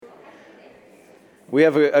We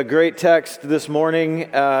have a great text this morning.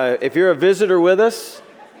 If you're a visitor with us,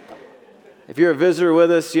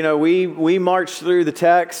 you know, we march through the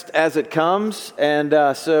text as it comes, and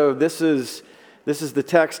so this is the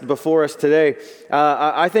text before us today.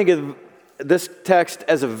 I think of this text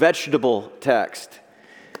as a vegetable text.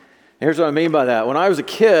 Here's what I mean by that. When I was a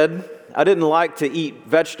kid, I didn't like to eat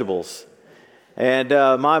vegetables, and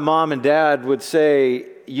my mom and dad would say,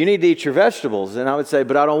 "You need to eat your vegetables," and I would say,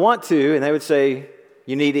 "But I don't want to," and they would say,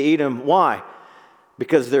 "You need to eat them." Why?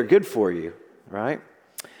 Because they're good for you, right?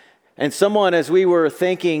 And someone, as we were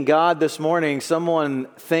thanking God this morning, someone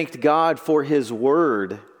thanked God for His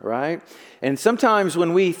Word, right? And sometimes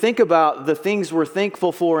when we think about the things we're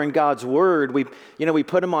thankful for in God's Word, we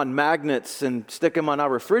put them on magnets and stick them on our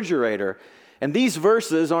refrigerator. And these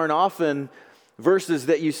verses aren't often verses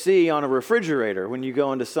that you see on a refrigerator when you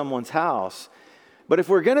go into someone's house. But if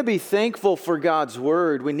we're going to be thankful for God's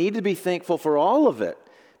Word, we need to be thankful for all of it.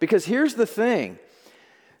 Because here's the thing.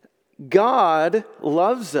 God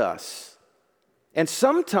loves us. And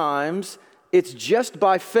sometimes it's just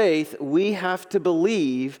by faith we have to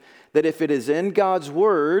believe that if it is in God's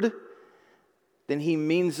Word, then He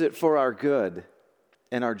means it for our good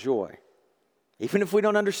and our joy. Even if we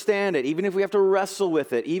don't understand it, even if we have to wrestle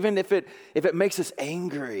with it, even if it makes us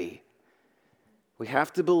angry, we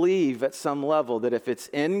have to believe at some level that if it's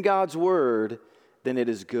in God's Word, then it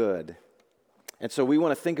is good. And so we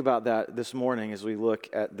want to think about that this morning as we look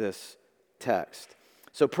at this text.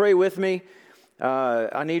 So pray with me.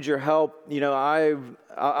 I need your help. You know,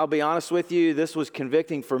 I'll be honest with you, this was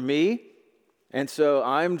convicting for me. And so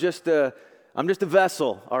I'm just a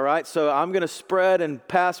vessel, all right? So I'm going to spread and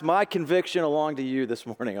pass my conviction along to you this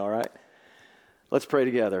morning, all right? Let's pray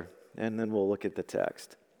together, and then we'll look at the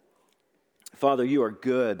text. Father, you are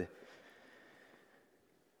good.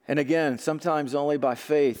 And again, sometimes only by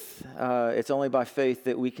faith, it's only by faith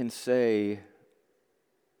that we can say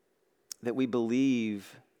that we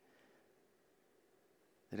believe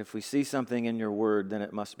that if we see something in your word, then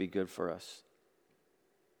it must be good for us.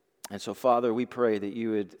 And so, Father, we pray that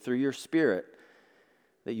you would, through your Spirit,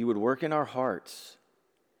 that you would work in our hearts,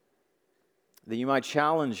 that you might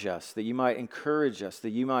challenge us, that you might encourage us, that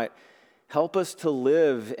you might help us to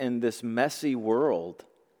live in this messy world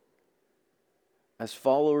as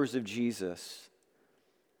followers of Jesus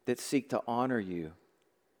that seek to honor you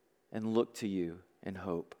and look to you in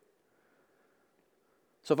hope.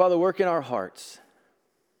 So, Father, work in our hearts.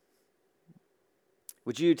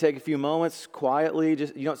 Would you take a few moments quietly,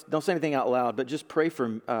 just don't say anything out loud, but just pray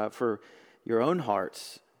for your own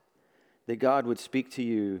hearts that God would speak to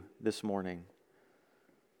you this morning.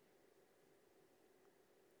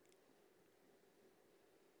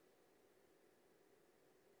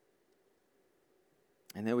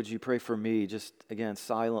 And then would you pray for me, just again,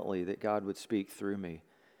 silently, that God would speak through me.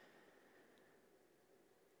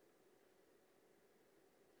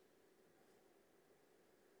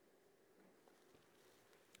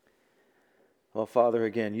 Well, Father,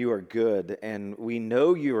 again, you are good, and we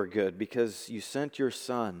know you are good because you sent your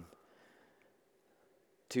Son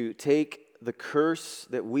to take the curse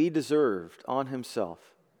that we deserved on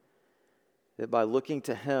himself, that by looking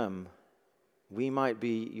to him, we might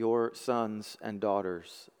be your sons and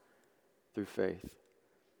daughters through faith.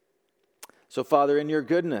 So, Father, in your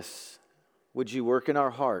goodness, would you work in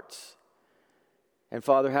our hearts? And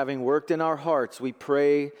Father, having worked in our hearts, we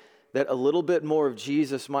pray that a little bit more of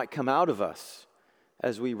Jesus might come out of us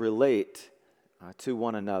as we relate to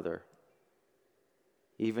one another,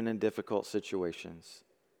 even in difficult situations.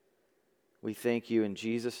 We thank you in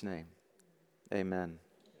Jesus' name. Amen.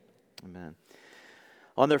 Amen.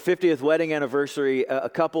 On their 50th wedding anniversary, a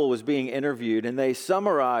couple was being interviewed, and they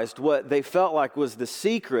summarized what they felt like was the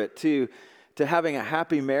secret to having a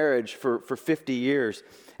happy marriage for 50 years.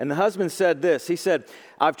 And the husband said this. He said,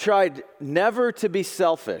 "I've tried never to be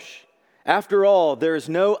selfish. After all, there is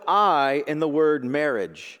no I in the word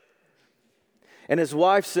marriage." And his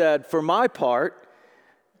wife said, "For my part,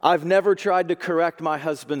 I've never tried to correct my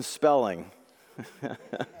husband's spelling." I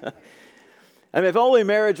mean, if only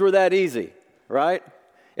marriage were that easy, right?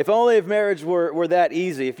 If only if marriage were that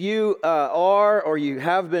easy. If you are or you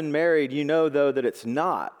have been married, you know, though, that it's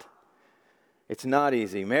not. It's not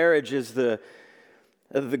easy. Marriage is the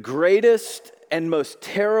greatest and most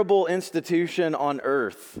terrible institution on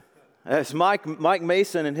earth. As Mike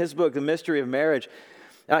Mason, in his book, The Mystery of Marriage,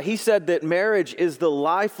 he said that marriage is the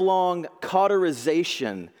lifelong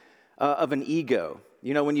cauterization of an ego.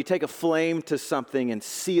 You know, when you take a flame to something and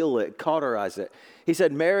seal it, cauterize it. He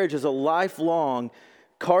said marriage is a lifelong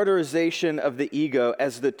cauterization of the ego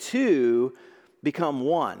as the two become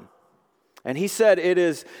one. And he said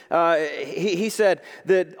he said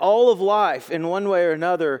that all of life in one way or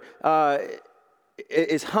another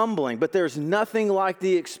is humbling, but there's nothing like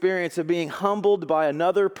the experience of being humbled by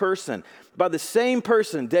another person, by the same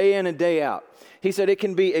person day in and day out. He said it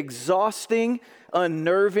can be exhausting,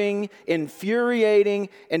 unnerving, infuriating,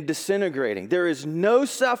 and disintegrating. There is no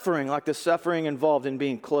suffering like the suffering involved in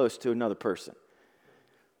being close to another person.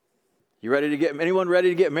 Anyone ready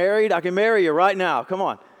to get married? I can marry you right now. Come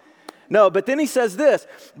on. No, but then he says this,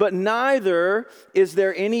 but neither is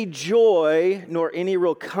there any joy nor any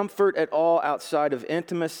real comfort at all outside of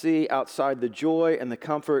intimacy, outside the joy and the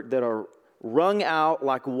comfort that are wrung out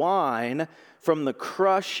like wine from the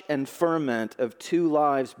crush and ferment of two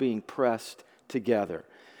lives being pressed together.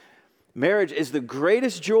 Marriage is the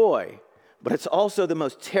greatest joy, but it's also the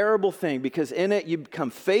most terrible thing because in it you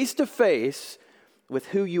come face to face with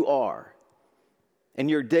who you are. And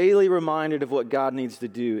you're daily reminded of what God needs to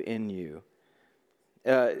do in you.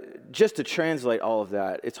 Just to translate all of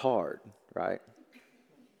that, it's hard, right?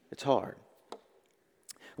 It's hard.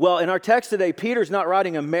 Well, in our text today, Peter's not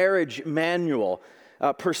writing a marriage manual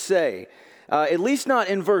per se. At least not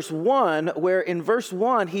in verse 1, where in verse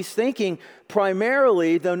 1 he's thinking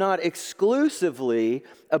primarily, though not exclusively,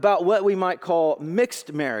 about what we might call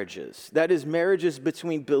mixed marriages. That is, marriages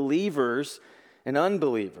between believers and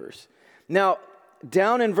unbelievers. Now,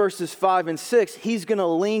 down in verses 5 and 6, he's going to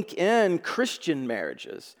link in Christian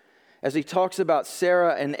marriages as he talks about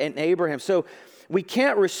Sarah and Abraham. So we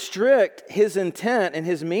can't restrict his intent and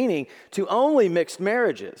his meaning to only mixed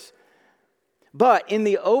marriages. But in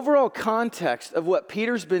the overall context of what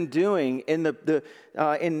Peter's been doing in the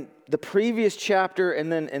previous chapter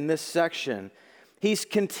and then in this section, he's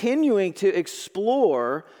continuing to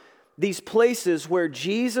explore these places where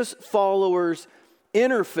Jesus' followers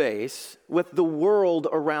interface with the world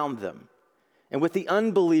around them and with the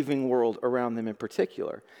unbelieving world around them in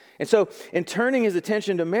particular. And so in turning his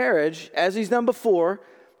attention to marriage, as he's done before,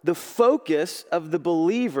 the focus of the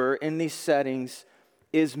believer in these settings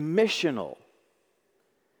is missional.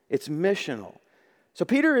 It's missional. So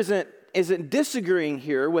Peter isn't disagreeing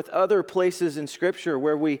here with other places in Scripture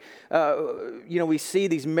where we see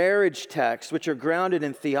these marriage texts which are grounded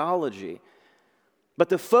in theology. But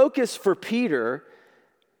the focus for Peter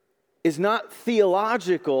is not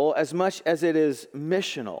theological as much as it is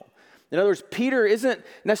missional. In other words, Peter isn't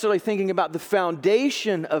necessarily thinking about the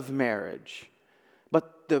foundation of marriage,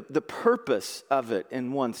 but the purpose of it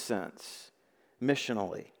in one sense,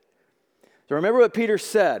 missionally. So remember what Peter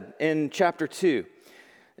said in chapter 2.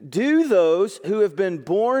 Do those who have been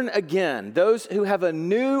born again, those who have a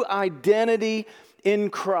new identity in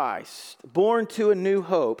Christ, born to a new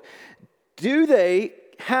hope, do they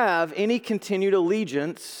have any continued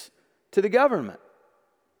allegiance to the government?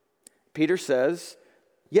 Peter says,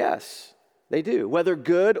 yes, they do, whether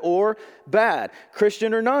good or bad,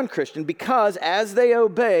 Christian or non-Christian, because as they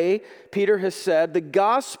obey, Peter has said, the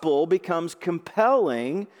gospel becomes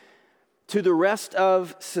compelling to the rest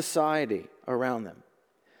of society around them.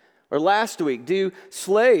 Or last week, do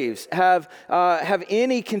slaves have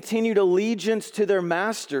any continued allegiance to their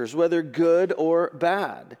masters, whether good or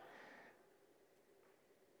bad?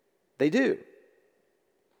 They do.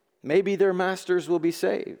 Maybe their masters will be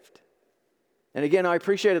saved. And again, I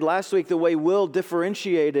appreciated last week the way Will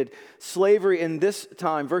differentiated slavery in this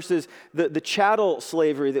time versus the chattel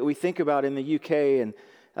slavery that we think about in the UK and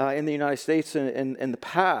in the United States in the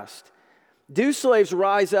past. Do slaves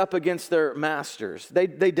rise up against their masters?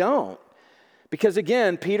 They don't. Because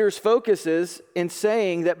again, Peter's focus is in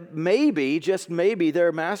saying that maybe, just maybe,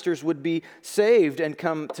 their masters would be saved and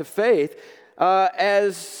come to faith.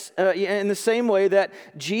 In the same way that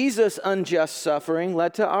Jesus' unjust suffering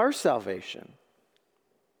led to our salvation.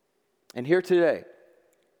 And here today,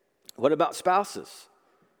 what about spouses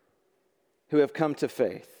who have come to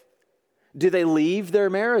faith? Do they leave their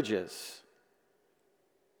marriages?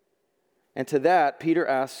 And to that, Peter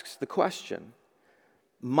asks the question,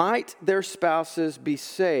 might their spouses be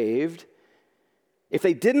saved if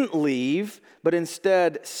they didn't leave, but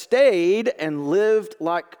instead stayed and lived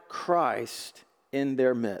like Christ in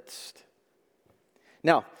their midst?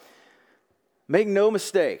 Now, make no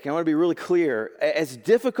mistake, I want to be really clear, as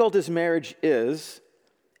difficult as marriage is,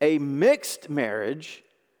 a mixed marriage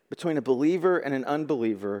between a believer and an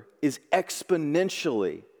unbeliever is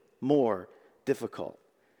exponentially more difficult.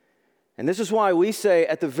 And this is why we say,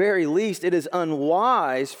 at the very least, it is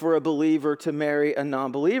unwise for a believer to marry a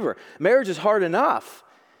non-believer. Marriage is hard enough.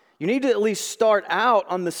 You need to at least start out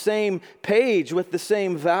on the same page with the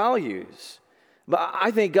same values. But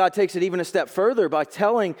I think God takes it even a step further by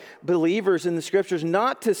telling believers in the Scriptures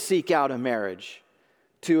not to seek out a marriage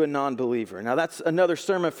to a non-believer. Now, that's another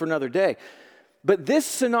sermon for another day. But this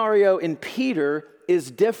scenario in Peter is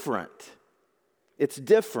different. It's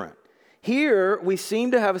different. Here, we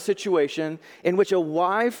seem to have a situation in which a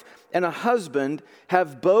wife and a husband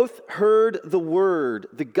have both heard the word,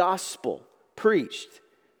 the gospel, preached.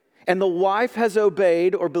 And the wife has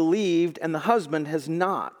obeyed or believed, and the husband has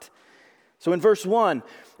not. So in verse 1,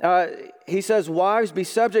 he says, "Wives, be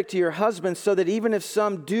subject to your husbands, so that even if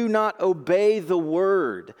some do not obey the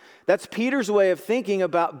word." That's Peter's way of thinking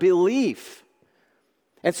about belief.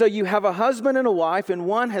 And so you have a husband and a wife, and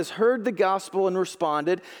one has heard the gospel and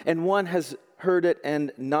responded, and one has heard it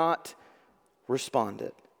and not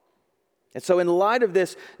responded. And so in light of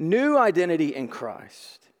this new identity in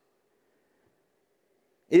Christ,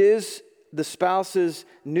 is the spouse's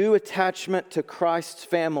new attachment to Christ's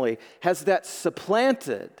family, has that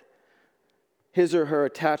supplanted his or her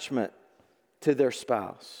attachment to their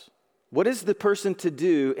spouse? What is the person to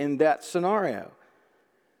do in that scenario?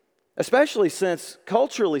 Especially since,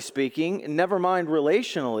 culturally speaking, never mind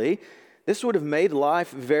relationally, this would have made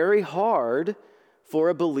life very hard for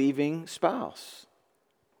a believing spouse,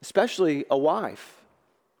 especially a wife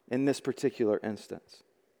in this particular instance.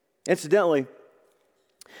 Incidentally,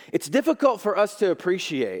 it's difficult for us to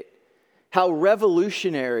appreciate how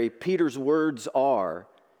revolutionary Peter's words are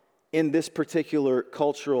in this particular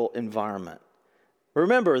cultural environment.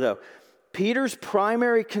 Remember, though, Peter's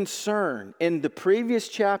primary concern in the previous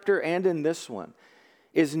chapter and in this one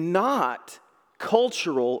is not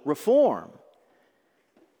cultural reform.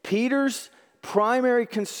 Peter's primary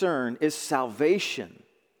concern is salvation.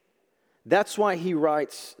 That's why he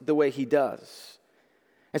writes the way he does.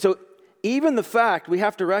 And so even the fact, we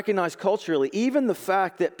have to recognize culturally, even the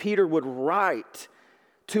fact that Peter would write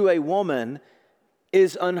to a woman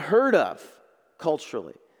is unheard of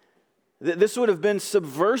culturally. This would have been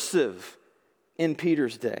subversive in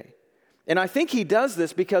Peter's day. And I think he does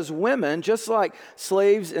this because women, just like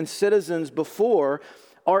slaves and citizens before,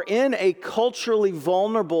 are in a culturally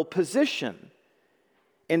vulnerable position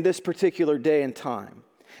in this particular day and time.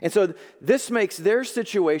 And so this makes their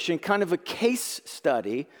situation kind of a case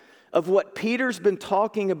study of what Peter's been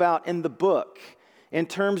talking about in the book in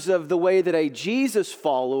terms of the way that a Jesus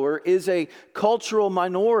follower is a cultural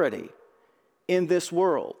minority in this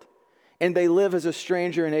world. And they live as a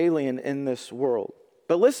stranger and alien in this world.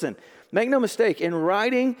 But listen, make no mistake, in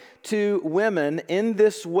writing to women in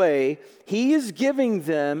this way, he is giving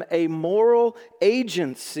them a moral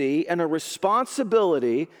agency and a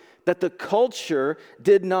responsibility that the culture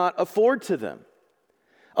did not afford to them.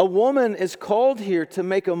 A woman is called here to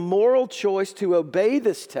make a moral choice to obey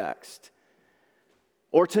this text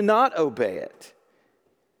or to not obey it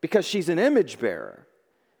because she's an image bearer,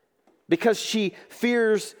 because she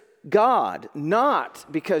fears God, not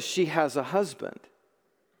because she has a husband.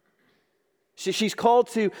 She's called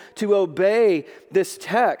to obey this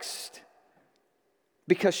text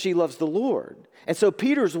because she loves the Lord. And so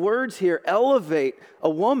Peter's words here elevate a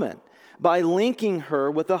woman by linking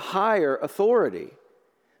her with a higher authority,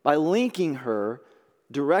 by linking her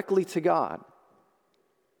directly to God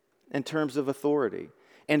in terms of authority.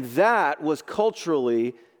 And that was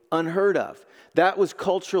culturally unheard of. That was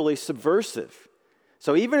culturally subversive.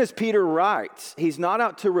 So even as Peter writes, he's not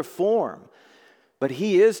out to reform, but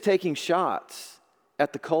he is taking shots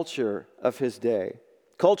at the culture of his day.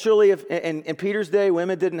 Culturally, in Peter's day,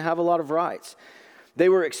 women didn't have a lot of rights. They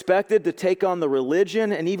were expected to take on the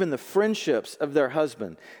religion and even the friendships of their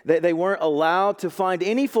husband. They weren't allowed to find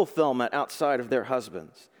any fulfillment outside of their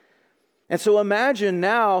husbands. And so imagine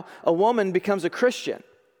now a woman becomes a Christian,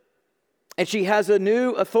 and she has a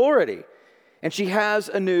new authority, and she has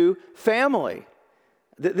a new family.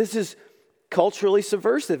 This is culturally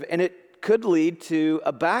subversive, and it could lead to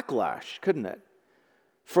a backlash, couldn't it?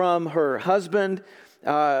 From her husband,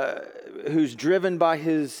 who's driven by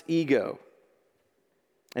his ego.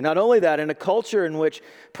 And not only that, in a culture in which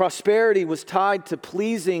prosperity was tied to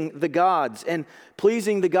pleasing the gods, and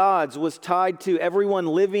pleasing the gods was tied to everyone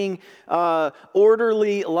living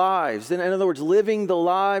orderly lives. In other words, living the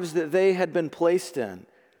lives that they had been placed in.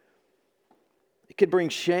 It could bring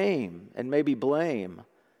shame and maybe blame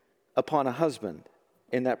upon a husband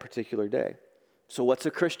in that particular day. So what's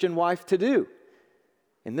a Christian wife to do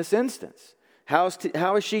in this instance? How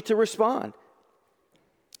is she to respond?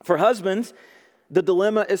 For husbands, the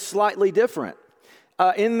dilemma is slightly different.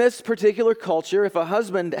 In this particular culture, if a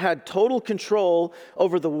husband had total control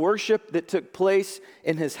over the worship that took place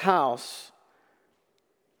in his house,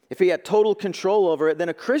 if he had total control over it, then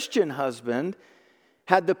a Christian husband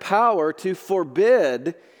had the power to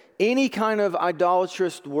forbid any kind of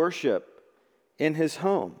idolatrous worship in his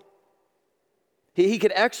home. He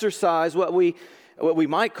could exercise what we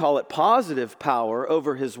might call it positive power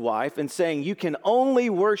over his wife in saying, you can only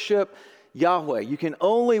worship Yahweh. You can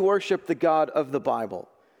only worship the God of the Bible.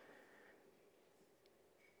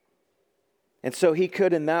 And so he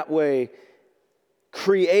could in that way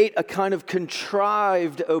create a kind of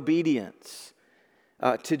contrived obedience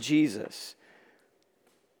to Jesus.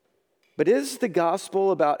 But is the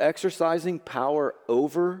gospel about exercising power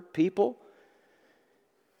over people?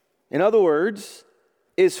 In other words,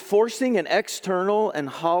 is forcing an external and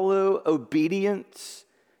hollow obedience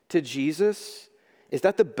to Jesus, is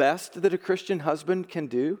that the best that a Christian husband can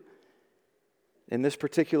do in this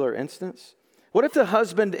particular instance? What if the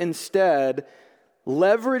husband instead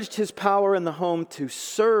leveraged his power in the home to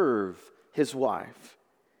serve his wife?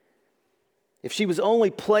 If she was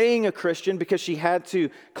only playing a Christian because she had to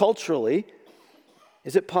culturally,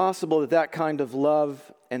 is it possible that that kind of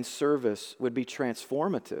love and service would be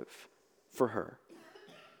transformative for her?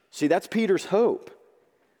 See, that's Peter's hope.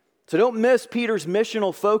 So don't miss Peter's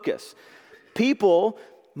missional focus. People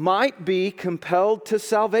might be compelled to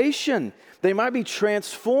salvation. They might be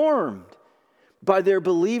transformed by their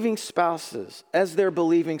believing spouses as their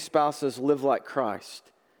believing spouses live like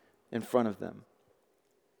Christ in front of them.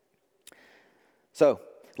 So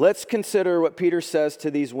let's consider what Peter says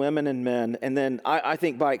to these women and men, and then I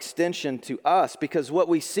think by extension to us, because what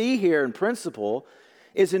we see here in principle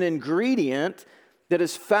is an ingredient that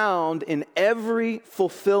is found in every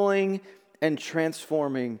fulfilling and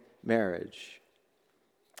transforming marriage.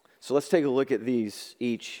 So let's take a look at these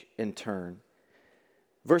each in turn.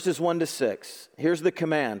 Verses 1-6. Here's the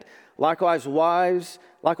command. Likewise,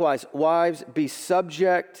 wives, be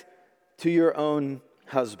subject to your own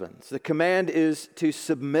husbands. The command is to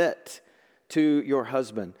submit to your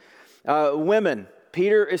husband. Women,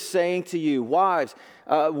 Peter is saying to you, wives,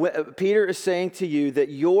 Peter is saying to you that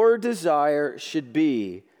your desire should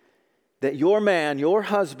be that your man, your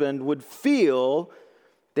husband, would feel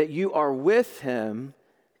that you are with him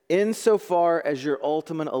insofar as your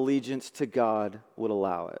ultimate allegiance to God would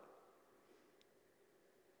allow it.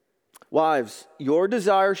 Wives, your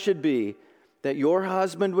desire should be that your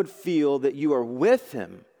husband would feel that you are with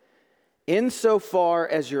him insofar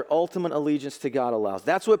as your ultimate allegiance to God allows.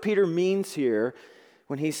 That's what Peter means here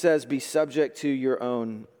when he says, be subject to your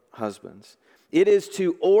own husbands. It is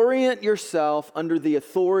to orient yourself under the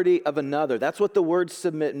authority of another. That's what the word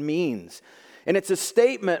submit means. And it's a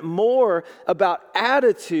statement more about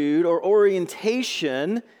attitude or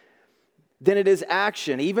orientation than it is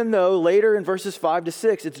action, even though later in verses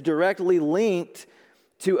 5-6, it's directly linked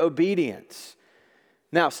to obedience.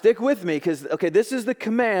 Now, stick with me because, this is the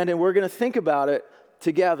command and we're going to think about it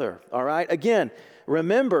together, all right? Again,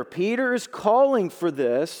 remember, Peter is calling for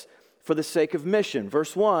this for the sake of mission.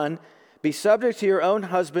 Verse 1, be subject to your own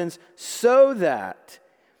husbands so that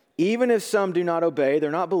even if some do not obey,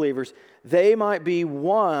 they're not believers, they might be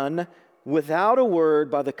won without a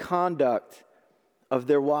word by the conduct of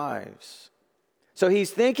their wives. So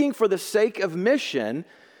he's thinking for the sake of mission,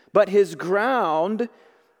 but his ground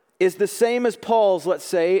is the same as Paul's, let's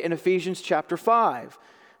say, in Ephesians chapter 5.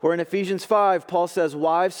 Where in Ephesians 5, Paul says,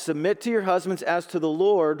 wives, submit to your husbands as to the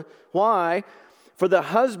Lord. Why? For the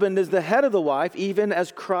husband is the head of the wife, even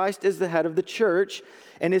as Christ is the head of the church,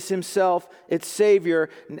 and is himself its Savior.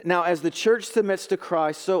 Now, as the church submits to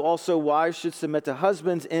Christ, so also wives should submit to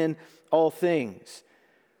husbands in all things.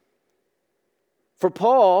 For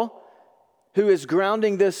Paul, who is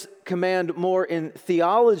grounding this command more in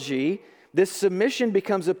theology, this submission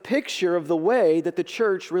becomes a picture of the way that the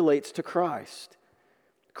church relates to Christ.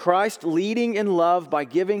 Christ leading in love by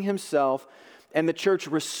giving himself, and the church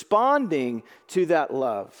responding to that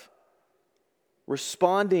love.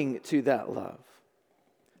 Responding to that love.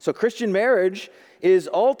 So Christian marriage is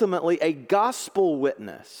ultimately a gospel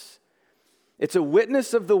witness. It's a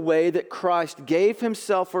witness of the way that Christ gave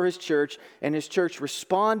himself for his church, and his church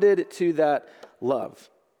responded to that love.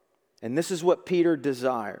 And this is what Peter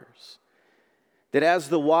desires. That as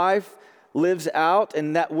the wife lives out,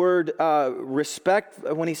 and that word respect,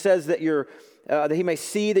 when he says that that he may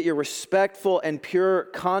see that you're respectful and pure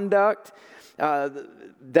conduct,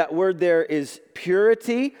 that word there is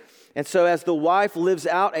purity. And so as the wife lives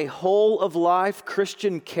out a whole of life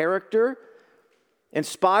Christian character, in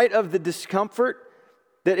spite of the discomfort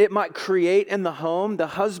that it might create in the home, the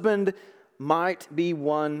husband might be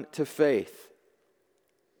won to faith.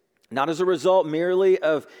 Not as a result merely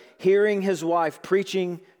of hearing his wife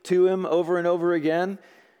preaching to him over and over again,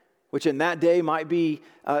 which in that day might be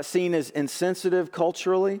seen as insensitive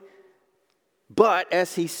culturally, but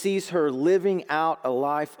as he sees her living out a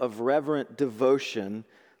life of reverent devotion,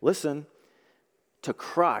 listen, to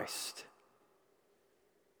Christ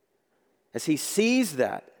as he sees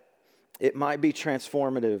that, it might be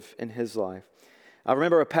transformative in his life. I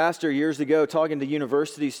remember a pastor years ago talking to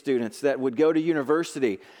university students that would go to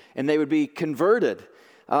university and they would be converted.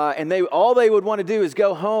 And all they would want to do is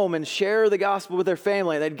go home and share the gospel with their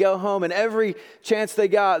family. And they'd go home, and every chance they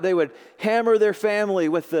got, they would hammer their family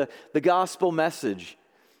with the gospel message.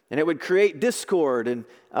 And it would create discord and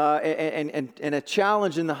a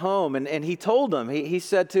challenge in the home. And he told them, he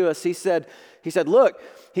said to us, he said, look,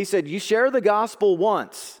 he said, you share the gospel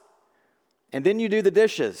once, and then you do the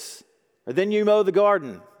dishes. Or then you mow the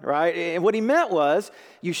garden, right? And what he meant was,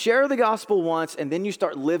 you share the gospel once, and then you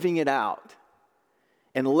start living it out.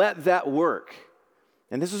 And let that work.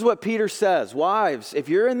 And this is what Peter says. Wives, if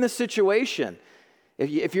you're in this situation,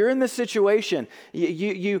 if you're in this situation,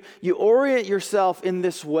 you orient yourself in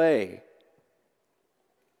this way.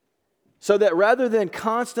 So that rather than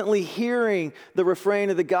constantly hearing the refrain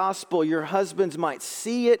of the gospel, your husbands might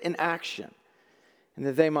see it in action. And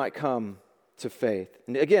that they might come to faith.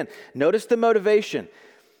 And again, notice the motivation.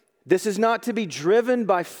 This is not to be driven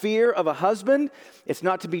by fear of a husband. It's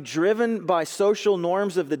not to be driven by social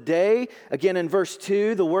norms of the day. Again, in verse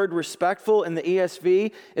 2, the word respectful in the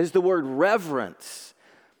ESV is the word reverence.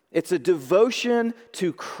 It's a devotion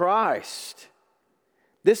to Christ.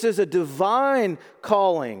 This is a divine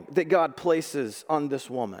calling that God places on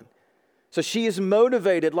this woman. So she is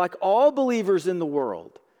motivated, like all believers in the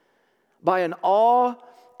world, by an awe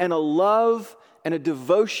and a love and a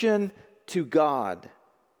devotion to God.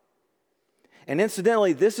 And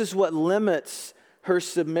incidentally, this is what limits her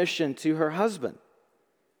submission to her husband.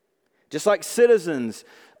 Just like citizens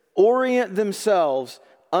orient themselves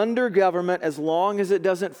under government as long as it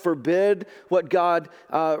doesn't forbid what God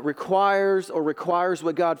requires or requires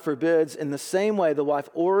what God forbids, in the same way, the wife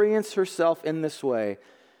orients herself in this way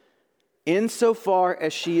insofar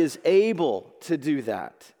as she is able to do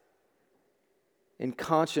that in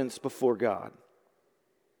conscience before God.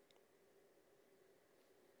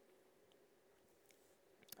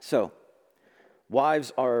 So,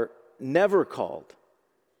 wives are never called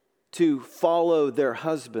to follow their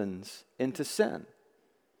husbands into sin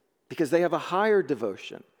because they have a higher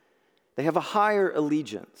devotion. They have a higher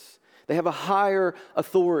allegiance. They have a higher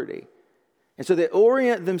authority. And so they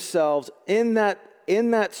orient themselves in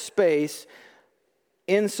that space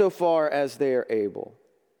insofar as they are able.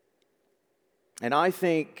 And I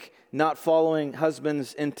think not following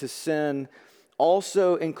husbands into sin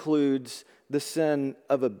also includes the sin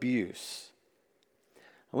of abuse.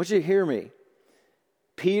 I want you to hear me.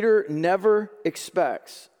 Peter never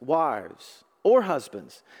expects wives or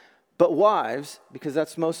husbands, but wives, because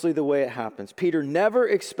that's mostly the way it happens. Peter never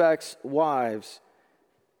expects wives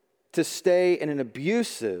to stay in an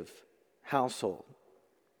abusive household.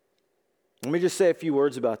 Let me just say a few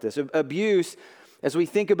words about this. Abuse, as we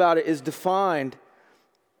think about it, is defined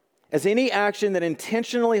as any action that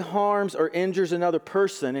intentionally harms or injures another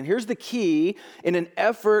person, and here's the key, in an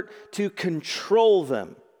effort to control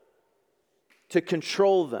them. To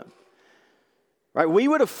control them. Right? We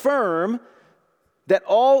would affirm that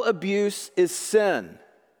all abuse is sin.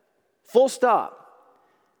 Full stop.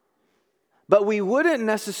 But we wouldn't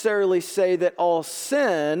necessarily say that all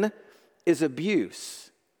sin is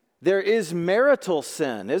abuse. There is marital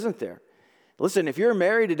sin, isn't there? Listen, if you're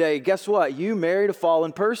married today, guess what? You married a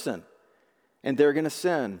fallen person, and they're going to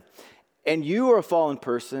sin. And you are a fallen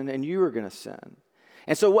person, and you are going to sin.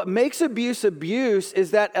 And so what makes abuse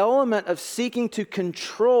is that element of seeking to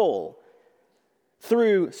control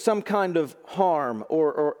through some kind of harm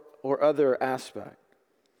or other aspect.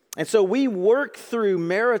 And so we work through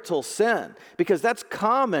marital sin because that's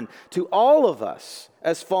common to all of us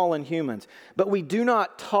as fallen humans. But we do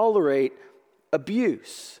not tolerate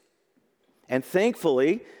abuse. And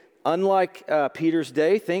thankfully, unlike Peter's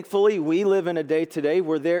day, thankfully we live in a day today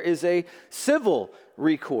where there is a civil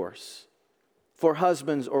recourse for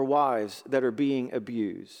husbands or wives that are being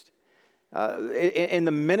abused. In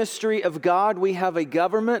the ministry of God, we have a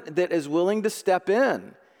government that is willing to step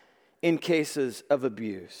in cases of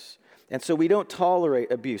abuse. And so we don't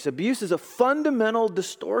tolerate abuse. Abuse is a fundamental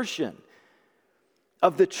distortion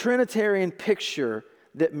of the Trinitarian picture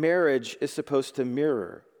that marriage is supposed to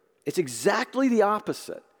mirror. It's exactly the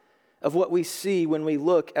opposite of what we see when we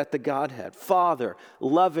look at the Godhead. Father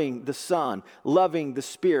loving the Son, loving the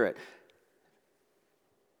Spirit.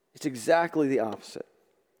 It's exactly the opposite.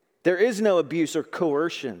 There is no abuse or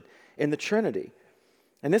coercion in the Trinity.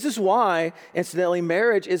 And this is why, incidentally,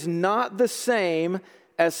 marriage is not the same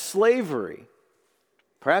as slavery.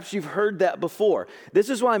 Perhaps you've heard that before. This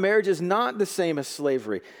is why marriage is not the same as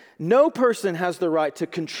slavery. No person has the right to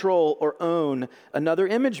control or own another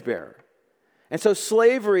image bearer. And so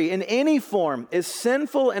slavery in any form is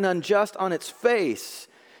sinful and unjust on its face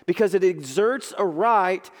because it exerts a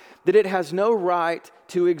right that it has no right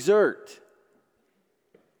to exert.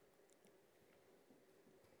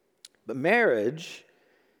 But marriage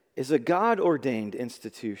is a God-ordained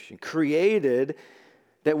institution created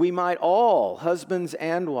that we might all, husbands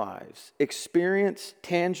and wives, experience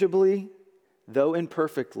tangibly, though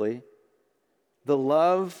imperfectly, the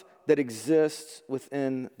love that exists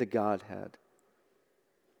within the Godhead.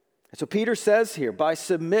 And so Peter says here, by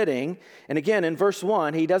submitting, and again in verse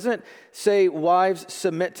 1, he doesn't say wives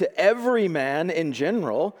submit to every man in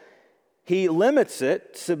general. He limits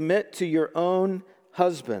it, submit to your own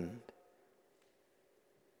husband.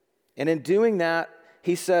 And in doing that,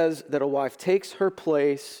 he says that a wife takes her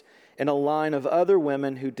place in a line of other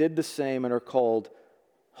women who did the same and are called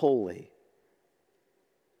holy.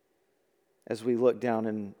 As we look down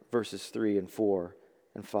in verses 3 and 4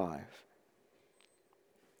 and 5.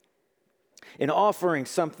 In offering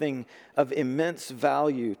something of immense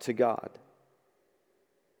value to God.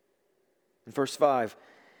 In verse 5,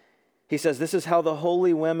 he says, this is how the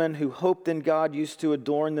holy women who hoped in God used to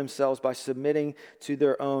adorn themselves by submitting to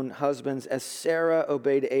their own husbands, as Sarah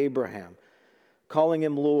obeyed Abraham, calling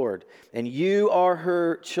him Lord. And you are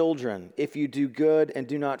her children if you do good and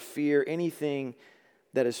do not fear anything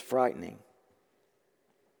that is frightening.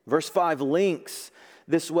 Verse 5 links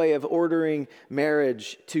this way of ordering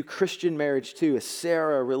marriage to Christian marriage too, as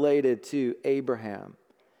Sarah related to Abraham.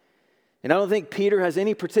 And I don't think Peter has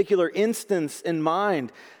any particular instance in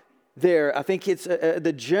mind there. I think it's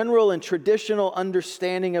the general and traditional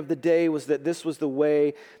understanding of the day was that this was the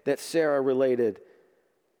way that Sarah related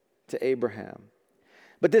to Abraham.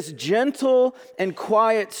 But this gentle and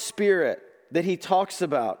quiet spirit that he talks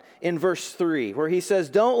about in verse 3, where he says,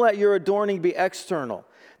 don't let your adorning be external,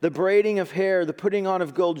 the braiding of hair, the putting on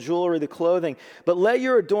of gold jewelry, the clothing, but let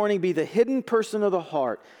your adorning be the hidden person of the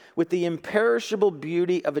heart with the imperishable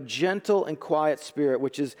beauty of a gentle and quiet spirit,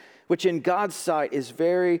 which in God's sight is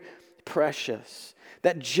very precious.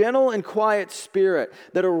 That gentle and quiet spirit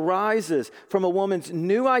that arises from a woman's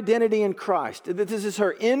new identity in Christ. This is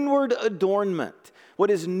her inward adornment. What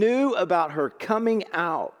is new about her coming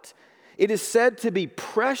out. It is said to be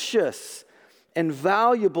precious and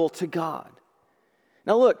valuable to God.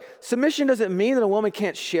 Now look, submission doesn't mean that a woman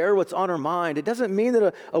can't share what's on her mind. It doesn't mean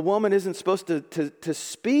that a woman isn't supposed to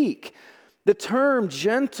speak. The term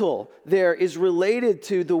gentle there is related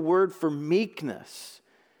to the word for meekness,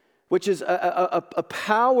 which is a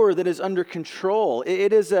power that is under control.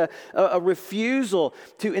 It is a refusal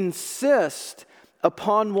to insist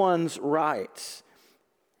upon one's rights.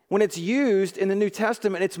 When it's used in the New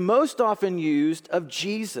Testament, it's most often used of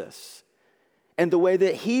Jesus and the way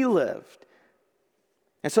that he lived.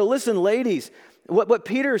 And so listen, ladies, what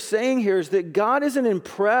Peter is saying here is that God isn't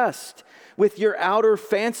impressed with your outer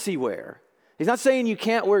fancy wear. He's not saying you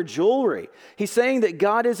can't wear jewelry. He's saying that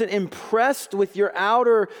God isn't impressed with your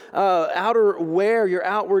outer wear, your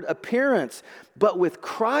outward appearance, but with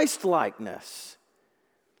Christ-likeness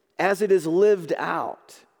as it is lived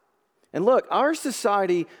out. And look, our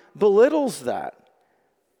society belittles that.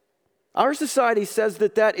 Our society says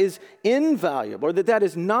that that is invaluable or that that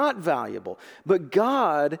is not valuable. But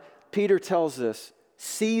God, Peter tells us,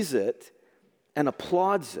 sees it and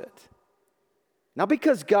applauds it. Not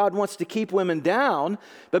because God wants to keep women down,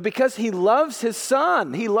 but because he loves his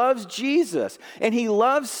son. He loves Jesus. And he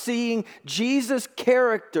loves seeing Jesus'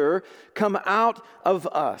 character come out of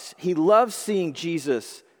us. He loves seeing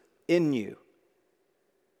Jesus in you.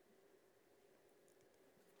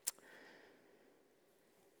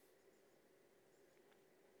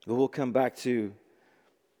 But we'll come back to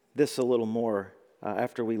this a little more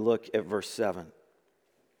after we look at verse 7.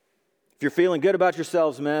 If you're feeling good about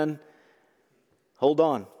yourselves, men, hold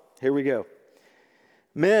on. Here we go.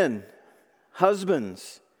 Men,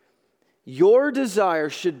 husbands, your desire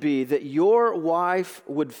should be that your wife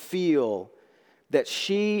would feel that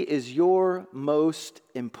she is your most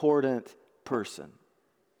important person.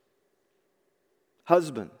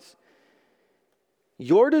 Husbands,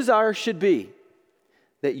 your desire should be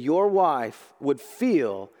that your wife would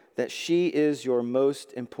feel that she is your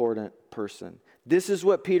most important person. This is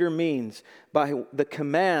what Peter means by the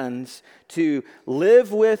commands to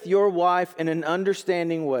live with your wife in an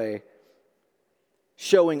understanding way,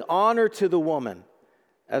 showing honor to the woman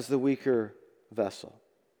as the weaker vessel.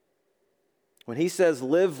 When he says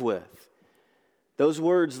live with, those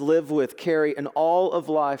words live with carry an all of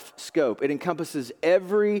life scope. It encompasses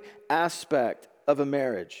every aspect of a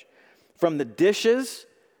marriage, from the dishes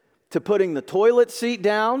to putting the toilet seat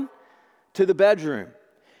down to the bedroom.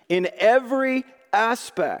 In every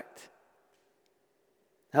aspect,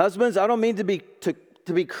 Husbands, I don't mean to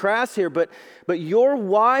be crass here, but your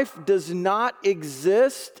wife does not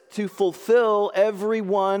exist to fulfill every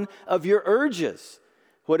one of your urges,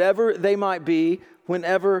 whatever they might be,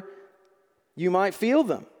 whenever you might feel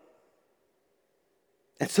them.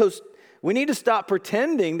 And so we need to stop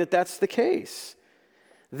pretending that that's the case.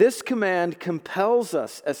 This command compels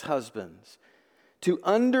us as husbands to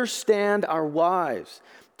understand our wives,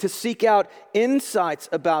 to seek out insights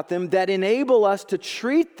about them that enable us to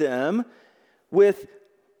treat them with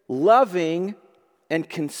loving and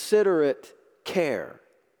considerate care.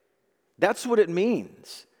 That's what it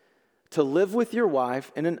means to live with your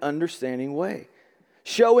wife in an understanding way.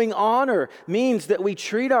 Showing honor means that we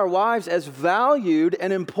treat our wives as valued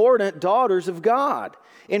and important daughters of God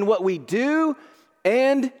in what we do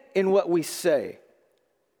and in what we say.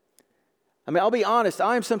 I mean, I'll be honest,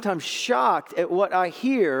 I am sometimes shocked at what I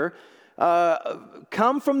hear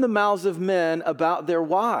come from the mouths of men about their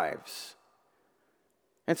wives.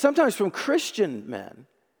 And sometimes from Christian men.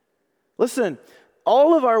 Listen,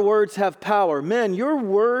 all of our words have power. Men, your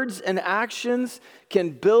words and actions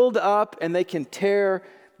can build up and they can tear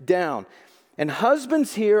down. And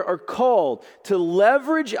husbands here are called to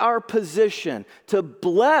leverage our position, to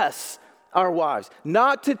bless our wives,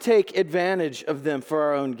 not to take advantage of them for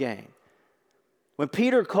our own gain. When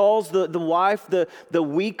Peter calls the wife the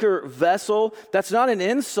weaker vessel, that's not an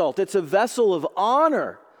insult. It's a vessel of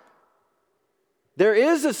honor. There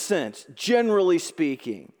is a sense, generally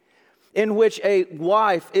speaking, in which a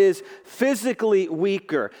wife is physically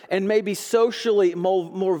weaker and maybe socially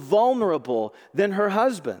more vulnerable than her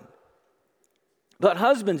husband. But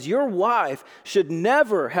husbands, your wife should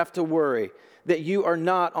never have to worry that you are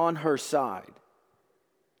not on her side.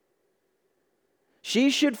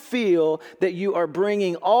 She should feel that you are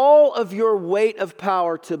bringing all of your weight of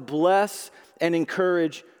power to bless and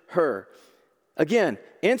encourage her. Again,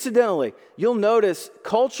 incidentally, you'll notice,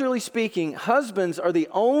 culturally speaking, husbands are the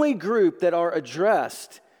only group that are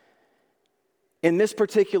addressed in this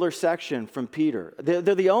particular section from Peter. They're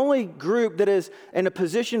the only group that is in a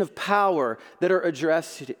position of power that are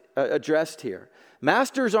addressed here.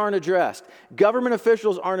 Masters aren't addressed. Government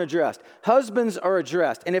officials aren't addressed. Husbands are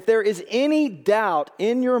addressed. And if there is any doubt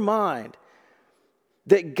in your mind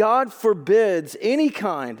that God forbids any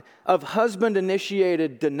kind of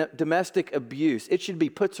husband-initiated domestic abuse, it should be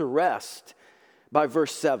put to rest by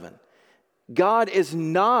verse 7. God is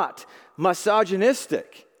not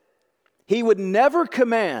misogynistic. He would never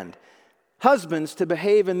command husbands to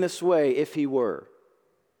behave in this way if he were.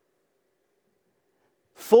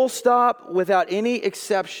 Full stop, without any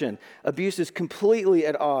exception, abuse is completely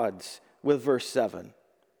at odds with verse 7.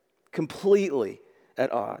 Completely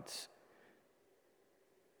at odds.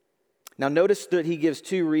 Now notice that he gives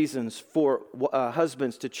two reasons for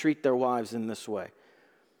husbands to treat their wives in this way.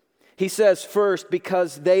 He says first,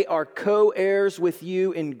 because they are co-heirs with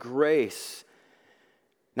you in grace.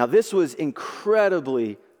 Now this was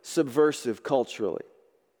incredibly subversive culturally.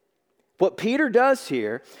 What Peter does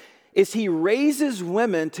here is he raises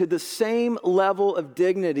women to the same level of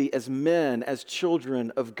dignity as men, as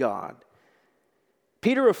children of God.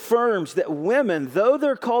 Peter affirms that women, though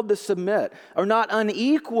they're called to submit, are not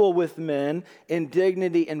unequal with men in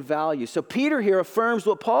dignity and value. So Peter here affirms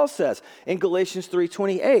what Paul says in Galatians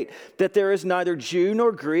 3:28, that there is neither Jew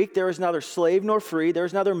nor Greek, there is neither slave nor free, there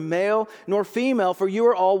is neither male nor female, for you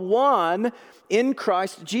are all one in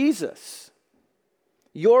Christ Jesus.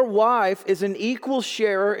 Your wife is an equal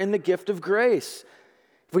sharer in the gift of grace.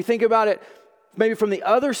 If we think about it maybe from the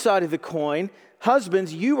other side of the coin,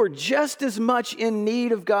 husbands, you are just as much in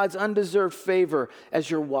need of God's undeserved favor as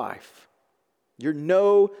your wife. You're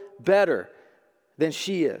no better than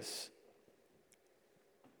she is.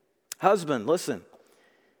 Husband, listen,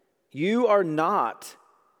 you are not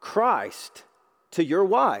Christ to your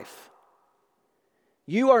wife.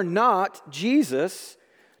 You are not Jesus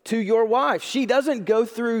to your wife. She doesn't go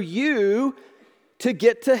through you to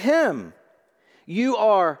get to him. You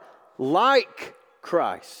are like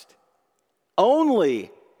Christ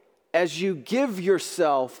only as you give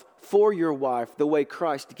yourself for your wife the way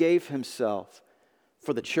Christ gave himself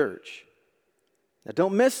for the church. Now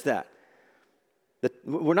don't miss that.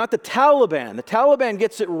 We're not the Taliban. The Taliban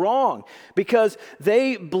gets it wrong because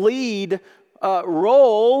they bleed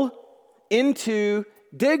role into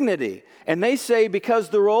dignity. And they say because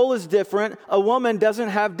the role is different, a woman doesn't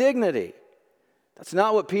have dignity. That's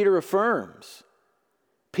not what Peter affirms.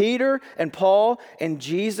 Peter and Paul and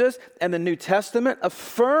Jesus and the New Testament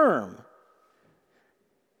affirm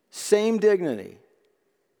same dignity,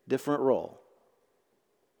 different role.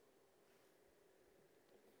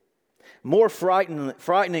 More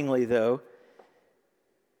frighteningly, though,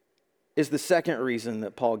 is the second reason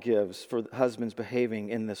that Paul gives for husbands behaving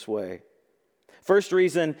in this way. First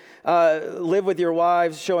reason, live with your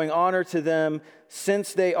wives, showing honor to them,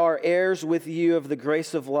 since they are heirs with you of the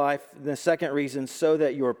grace of life. And the second reason, so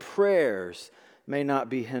that your prayers may not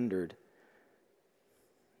be hindered.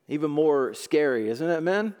 Even more scary, isn't it,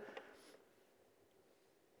 men?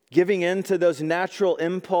 Giving in to those natural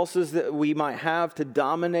impulses that we might have to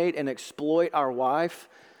dominate and exploit our wife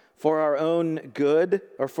for our own good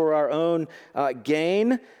or for our own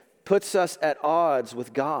gain puts us at odds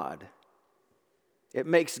with God. It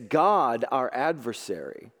makes God our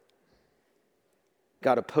adversary.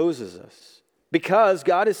 God opposes us because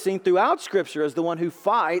God is seen throughout Scripture as the one who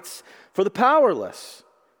fights for the powerless.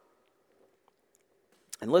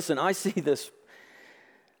 And listen, I see this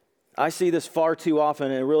far too often,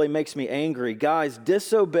 and it really makes me angry. Guys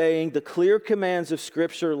disobeying the clear commands of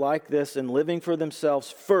Scripture like this and living for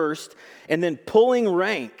themselves first, and then pulling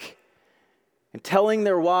rank and telling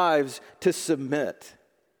their wives to submit.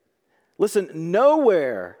 Listen,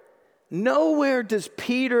 nowhere does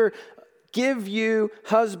Peter give you,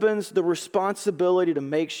 husbands, the responsibility to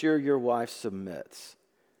make sure your wife submits.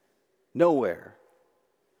 Nowhere.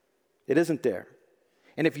 It isn't there.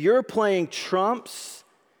 And if you're playing trumps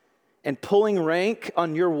and pulling rank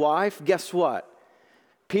on your wife, guess what?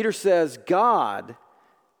 Peter says God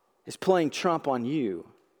is playing trump on you.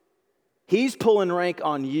 He's pulling rank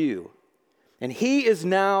on you. And he is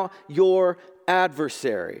now your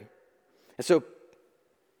adversary. And so,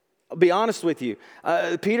 I'll be honest with you.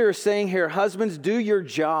 Peter is saying here, husbands, do your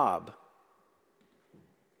job.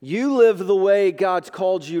 You live the way God's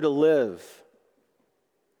called you to live.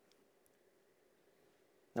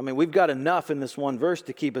 I mean, we've got enough in this one verse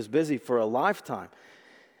to keep us busy for a lifetime.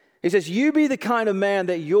 He says, you be the kind of man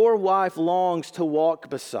that your wife longs to walk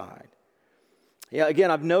beside. Yeah, again,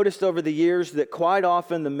 I've noticed over the years that quite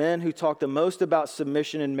often the men who talk the most about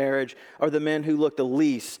submission in marriage are the men who look the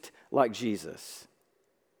least like Jesus.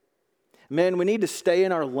 Men, we need to stay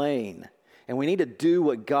in our lane, and we need to do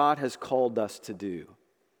what God has called us to do.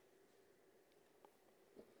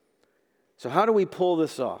 So how do we pull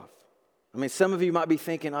this off? I mean, some of you might be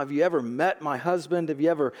thinking, have you ever met my husband? Have you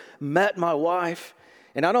ever met my wife?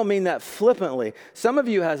 And I don't mean that flippantly. Some of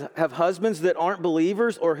you have husbands that aren't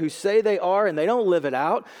believers or who say they are and they don't live it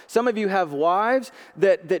out. Some of you have wives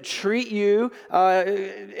that treat you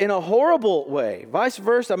in a horrible way. Vice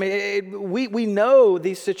versa. I mean, we know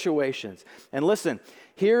these situations. And listen,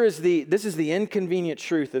 this is the inconvenient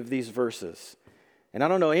truth of these verses. And I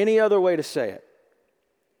don't know any other way to say it.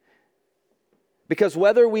 Because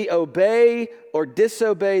whether we obey or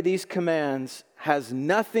disobey these commands has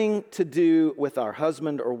nothing to do with our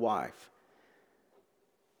husband or wife.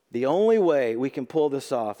 The only way we can pull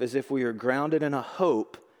this off is if we are grounded in a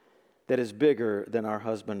hope that is bigger than our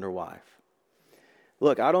husband or wife.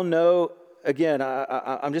 Look, I don't know, again,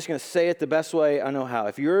 I'm just going to say it the best way I know how.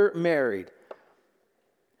 If you're married,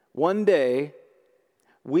 one day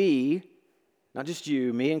we, not just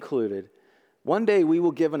you, me included, one day we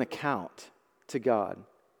will give an account to God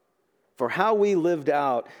for how we lived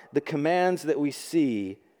out the commands that we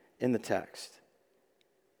see in the text.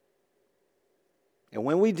 And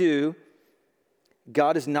when we do,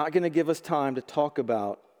 God is not going to give us time to talk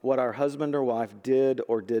about what our husband or wife did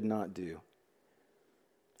or did not do.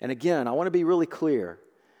 And again, I want to be really clear.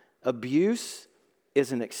 Abuse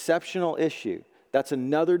is an exceptional issue. That's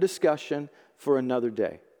another discussion for another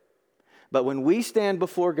day. But when we stand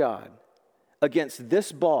before God against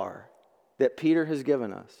this bar that Peter has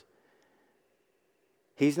given us,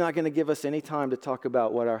 He's not going to give us any time to talk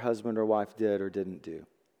about what our husband or wife did or didn't do.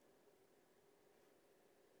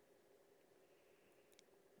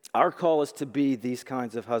 Our call is to be these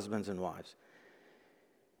kinds of husbands and wives,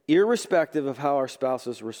 irrespective of how our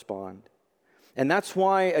spouses respond. And that's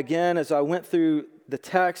why, again, as I went through the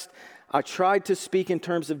text, I tried to speak in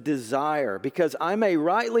terms of desire, because I may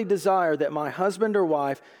rightly desire that my husband or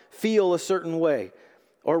wife feel a certain way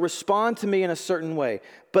or respond to me in a certain way.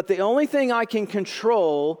 But the only thing I can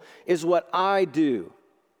control is what I do,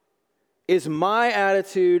 is my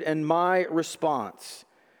attitude and my response.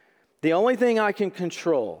 The only thing I can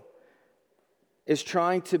control is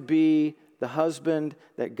trying to be the husband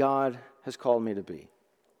that God has called me to be.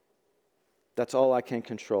 That's all I can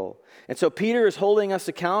control. And so Peter is holding us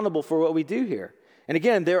accountable for what we do here. And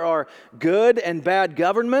again, there are good and bad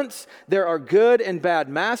governments. There are good and bad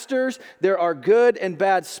masters. There are good and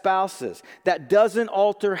bad spouses. That doesn't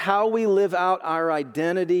alter how we live out our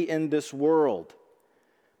identity in this world.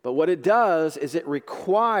 But what it does is it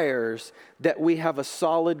requires that we have a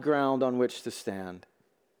solid ground on which to stand.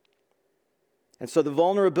 And so the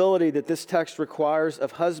vulnerability that this text requires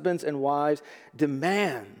of husbands and wives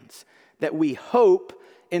demands that we hope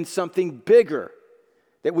in something bigger,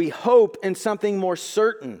 that we hope in something more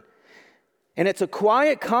certain. And it's a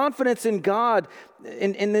quiet confidence in God.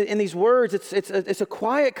 In these words, it's a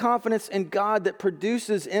quiet confidence in God that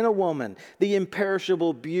produces in a woman the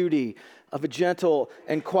imperishable beauty of a gentle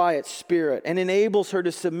and quiet spirit, and enables her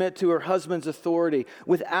to submit to her husband's authority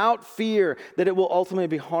without fear that it will ultimately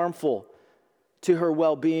be harmful to her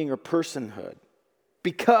well-being or personhood,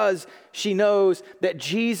 because she knows that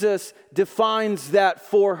Jesus defines that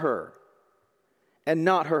for her and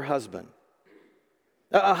not her husband.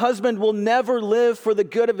 A husband will never live for the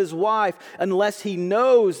good of his wife unless he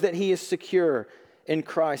knows that he is secure in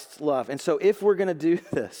Christ's love. And so if we're going to do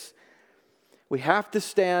this, we have to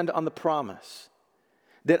stand on the promise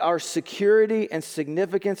that our security and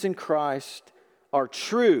significance in Christ are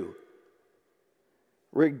true,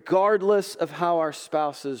 regardless of how our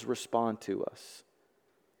spouses respond to us.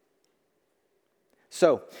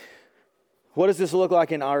 So, what does this look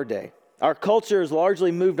like in our day? Our culture has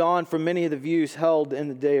largely moved on from many of the views held in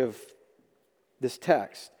the day of this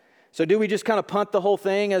text. So do we just kind of punt the whole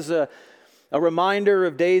thing as a reminder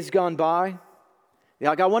of days gone by?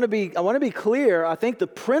 Like, I want to be clear. I think the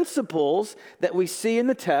principles that we see in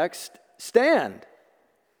the text stand.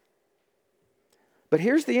 But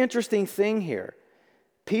here's the interesting thing here.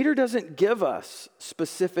 Peter doesn't give us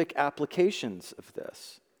specific applications of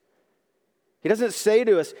this. He doesn't say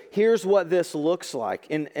to us, here's what this looks like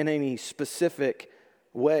in any specific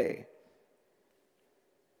way.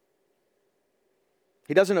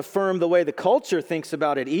 He doesn't affirm the way the culture thinks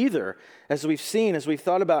about it either, as we've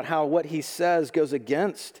thought about how what he says goes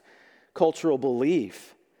against cultural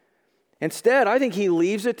belief. Instead, I think he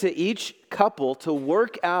leaves it to each couple to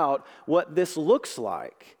work out what this looks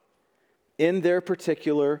like in their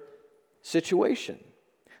particular situation.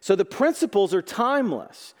 So the principles are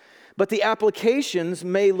timeless, but the applications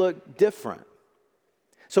may look different.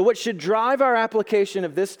 So what should drive our application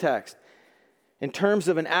of this text in terms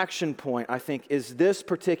of an action point, I think, is this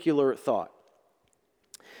particular thought.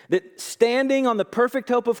 That standing on the perfect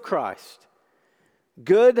hope of Christ,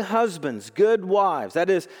 good husbands, good wives, that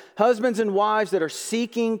is, husbands and wives that are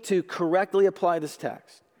seeking to correctly apply this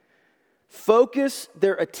text, focus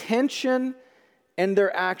their attention and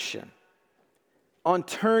their action on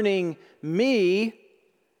turning me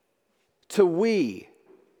to we.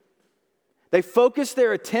 They focus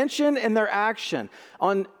their attention and their action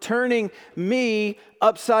on turning me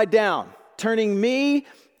upside down, turning me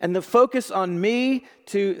and the focus on me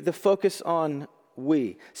to the focus on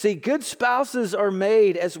we. See, good spouses are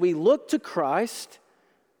made as we look to Christ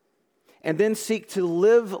and then seek to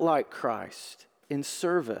live like Christ in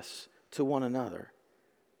service to one another.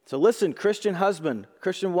 So listen, Christian husband,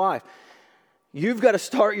 Christian wife, you've got to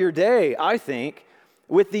start your day, I think,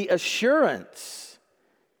 with the assurance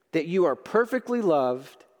that you are perfectly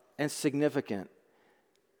loved and significant,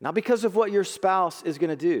 not because of what your spouse is going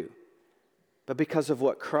to do, but because of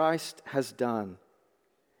what Christ has done.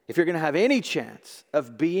 If you're going to have any chance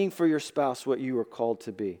of being for your spouse what you are called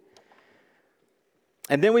to be.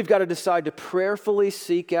 And then we've got to decide to prayerfully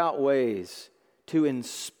seek out ways to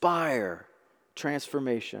inspire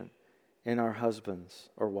transformation in our husbands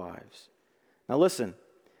or wives. Now listen,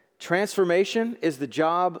 transformation is the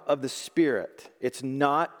job of the Spirit. It's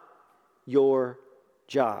not your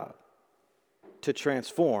job to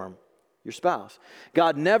transform your spouse.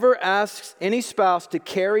 God never asks any spouse to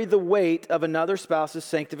carry the weight of another spouse's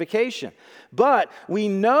sanctification. But we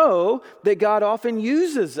know that God often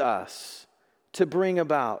uses us to bring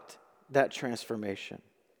about that transformation.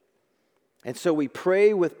 And so we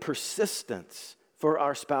pray with persistence for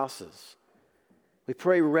our spouses. We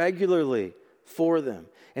pray regularly for them.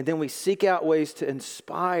 And then we seek out ways to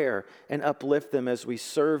inspire and uplift them as we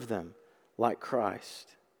serve them like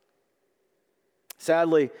Christ.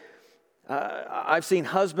 Sadly, I've seen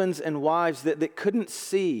husbands and wives that couldn't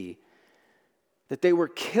see that they were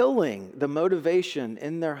killing the motivation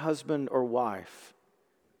in their husband or wife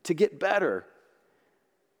to get better.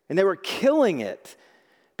 And they were killing it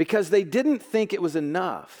because they didn't think it was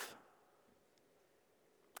enough.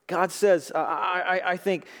 God says, I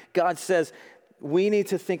think God says, we need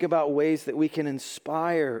to think about ways that we can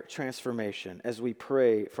inspire transformation as we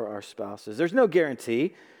pray for our spouses. There's no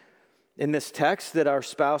guarantee in this text that our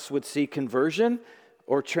spouse would see conversion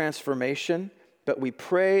or transformation, but we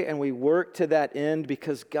pray and we work to that end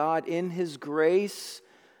because God, in His grace,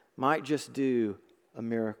 might just do a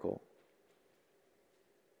miracle.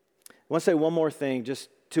 I want to say one more thing just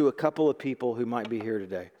to a couple of people who might be here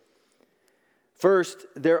today. First,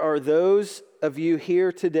 there are those of you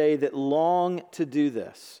here today that long to do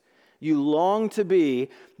this. You long to be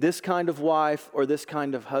this kind of wife or this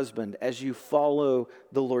kind of husband as you follow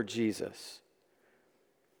the Lord Jesus,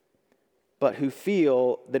 but who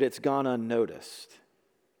feel that it's gone unnoticed.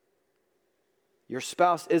 Your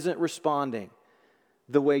spouse isn't responding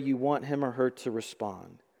the way you want him or her to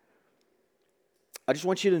respond. I just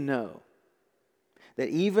want you to know that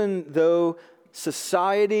even though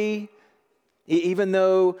society, even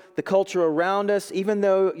though the culture around us, even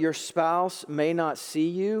though your spouse may not see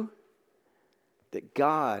you, that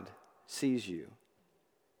God sees you,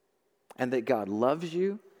 and that God loves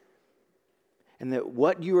you, and that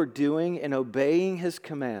what you are doing in obeying His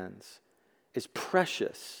commands is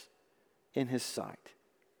precious in His sight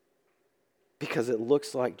because it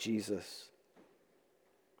looks like Jesus.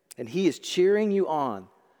 And He is cheering you on.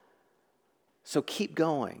 So keep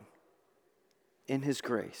going in His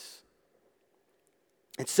grace.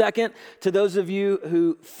 And second, to those of you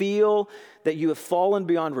who feel that you have fallen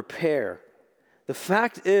beyond repair, the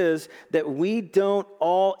fact is that we don't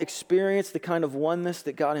all experience the kind of oneness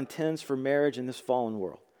that God intends for marriage in this fallen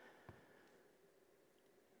world.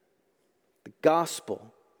 The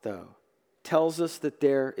gospel, though, tells us that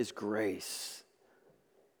there is grace.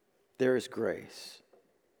 There is grace.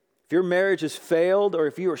 If your marriage has failed, or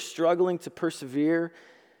if you are struggling to persevere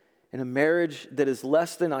in a marriage that is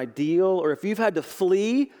less than ideal, or if you've had to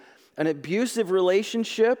flee an abusive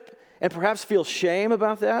relationship and perhaps feel shame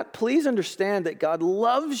about that, please understand that God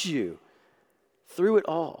loves you through it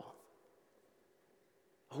all.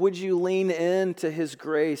 Would you lean into His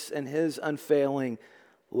grace and His unfailing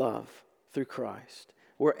love through Christ,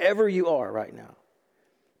 wherever you are right now?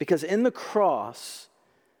 Because in the cross,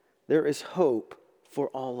 there is hope for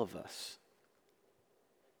all of us.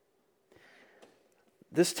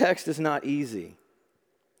 This text is not easy.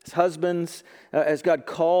 As husbands, as God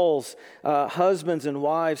calls husbands and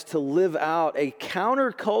wives to live out a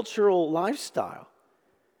countercultural lifestyle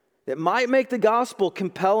that might make the gospel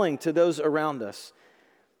compelling to those around us,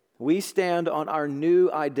 we stand on our new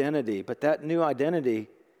identity. But that new identity,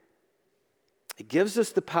 it gives us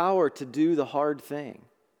the power to do the hard thing.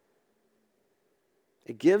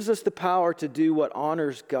 It gives us the power to do what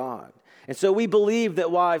honors God. And so we believe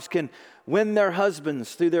that wives can win their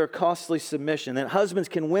husbands through their costly submission, that husbands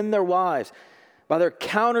can win their wives by their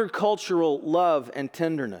countercultural love and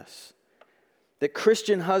tenderness, that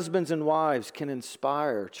Christian husbands and wives can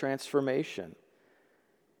inspire transformation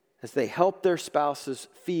as they help their spouses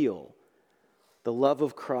feel the love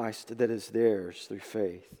of Christ that is theirs through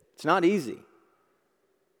faith. It's not easy.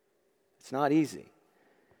 It's not easy.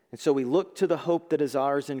 And so we look to the hope that is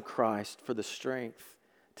ours in Christ for the strength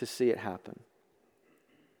to see it happen.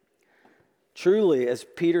 Truly, as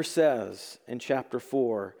Peter says in chapter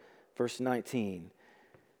 4, verse 19,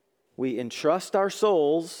 we entrust our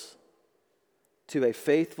souls to a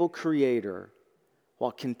faithful Creator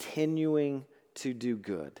while continuing to do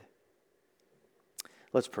good.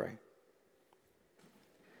 Let's pray.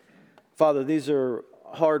 Father, these are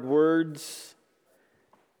hard words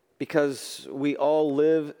because we all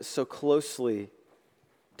live so closely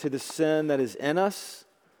to the sin that is in us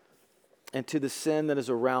and to the sin that is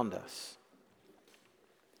around us.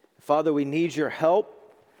 Father, we need your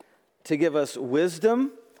help to give us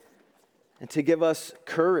wisdom and to give us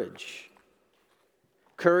courage.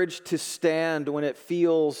 Courage to stand when it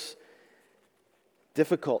feels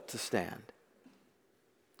difficult to stand.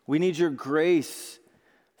 We need your grace,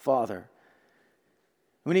 Father.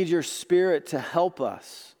 We need your Spirit to help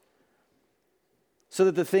us so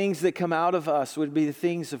that the things that come out of us would be the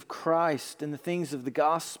things of Christ and the things of the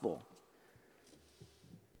gospel.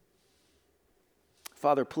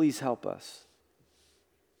 Father, please help us.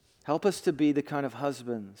 Help us to be the kind of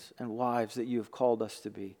husbands and wives that you have called us to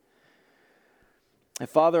be. And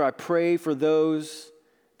Father, I pray for those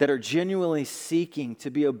that are genuinely seeking to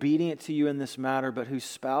be obedient to you in this matter, but whose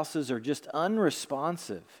spouses are just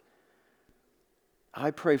unresponsive. I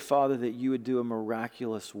pray, Father, that you would do a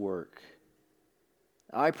miraculous work.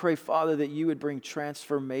 I pray, Father, that you would bring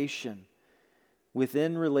transformation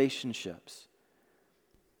within relationships.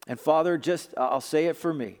 And Father, I'll say it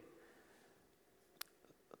for me.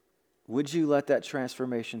 Would you let that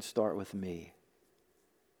transformation start with me?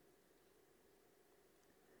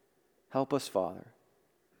 Help us, Father.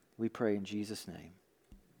 We pray in Jesus' name.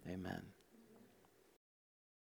 Amen.